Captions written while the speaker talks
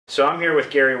So I'm here with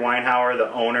Gary Weinhauer,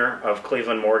 the owner of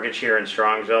Cleveland Mortgage here in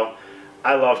Strongsville.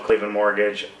 I love Cleveland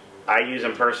Mortgage. I use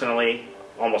them personally.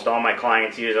 Almost all my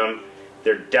clients use them.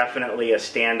 They're definitely a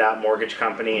standout mortgage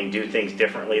company and do things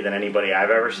differently than anybody I've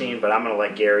ever seen, but I'm going to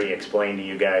let Gary explain to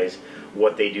you guys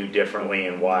what they do differently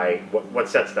and why, what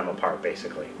sets them apart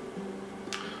basically.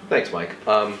 Thanks, Mike.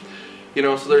 You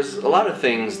know, so there's a lot of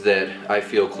things that I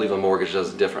feel Cleveland Mortgage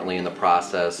does differently in the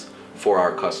process for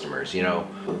our customers. You know,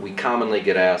 we commonly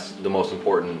get asked the most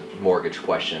important mortgage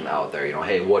question out there, you know,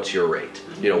 hey, what's your rate?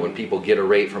 You know, when people get a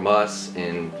rate from us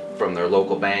and from their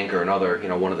local bank or another, you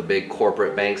know, one of the big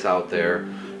corporate banks out there,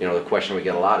 you know, the question we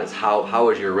get a lot is how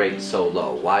is your rate so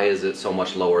low? Why is it so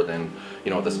much lower than, you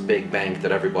know, this big bank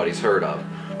that everybody's heard of?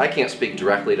 I can't speak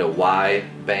directly to why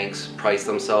banks price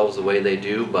themselves the way they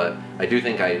do, but I do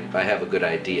think I have a good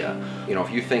idea. You know,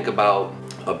 if you think about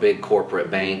a big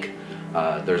corporate bank,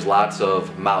 there's lots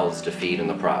of mouths to feed in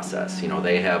the process. You know,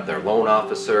 they have their loan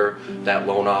officer. That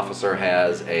loan officer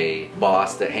has a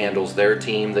boss that handles their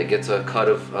team that gets a cut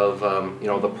of you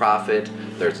know, the profit.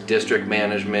 There's district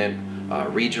management,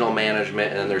 regional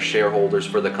management, and then there's shareholders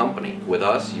for the company. With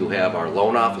us, you have our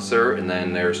loan officer, and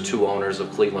then there's two owners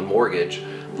of Cleveland Mortgage.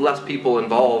 Less people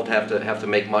involved have to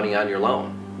make money on your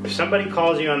loan. If somebody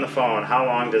calls you on the phone, how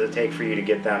long does it take for you to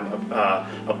get them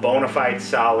a bona fide,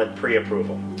 solid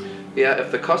pre-approval? Yeah,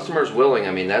 if the customer's willing,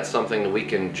 I mean, that's something that we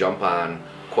can jump on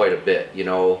quite a bit. You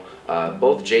know,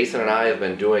 both Jason and I have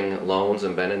been doing loans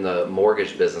and been in the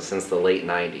mortgage business since the late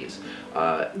 90s.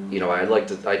 You know,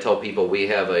 I tell people we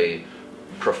have a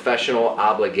professional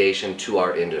obligation to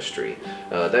our industry.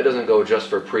 That doesn't go just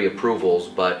for pre-approvals,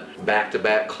 but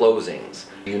back-to-back closings.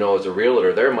 You know, as a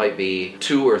realtor, there might be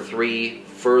 2 or 3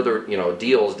 further, you know,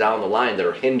 deals down the line that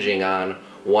are hinging on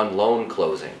one loan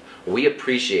closing. We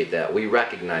appreciate that. We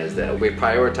recognize that. We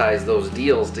prioritize those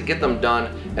deals to get them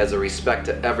done as a respect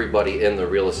to everybody in the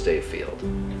real estate field.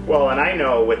 Well, and I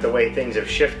know with the way things have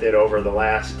shifted over the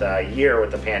last year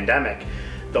with the pandemic,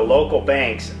 the local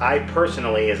banks, I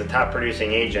personally, as a top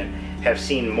producing agent, have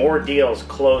seen more deals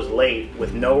close late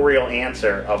with no real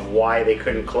answer of why they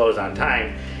couldn't close on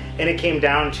time. And it came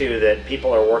down to that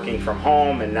people are working from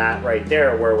home and not right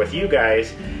there, where with you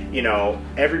guys, you know,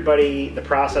 everybody, the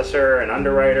processor and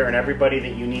underwriter and everybody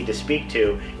that you need to speak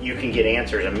to, you can get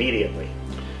answers immediately.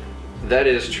 That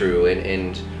is true,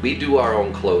 and we do our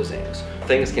own closings.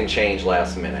 Things can change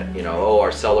last minute. You know, oh,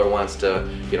 our seller wants to,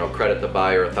 you know, credit the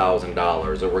buyer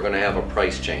 $1,000, or we're going to have a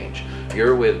price change.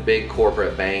 You're with big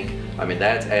corporate bank, I mean,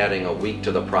 that's adding a week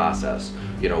to the process.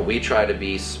 You know, we try to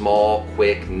be small,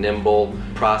 quick, nimble,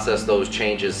 process those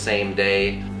changes same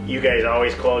day. You guys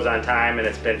always close on time, and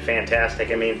it's been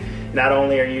fantastic. I mean, not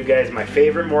only are you guys my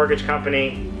favorite mortgage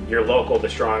company, you're local to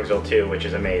Strongsville too, which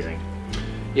is amazing.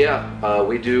 Yeah,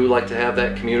 we do like to have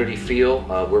that community feel.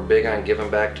 We're big on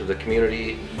giving back to the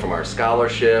community from our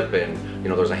scholarship, and you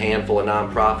know, there's a handful of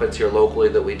nonprofits here locally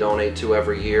that we donate to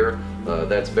every year.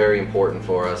 That's very important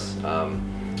for us,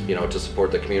 you know, to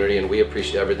support the community, and we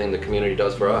appreciate everything the community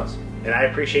does for us. And I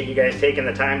appreciate you guys taking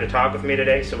the time to talk with me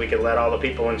today so we could let all the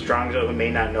people in Strongsville who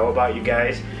may not know about you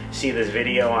guys see this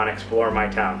video on Explore My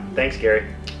Town. Thanks, Gary.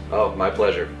 Oh, my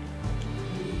pleasure.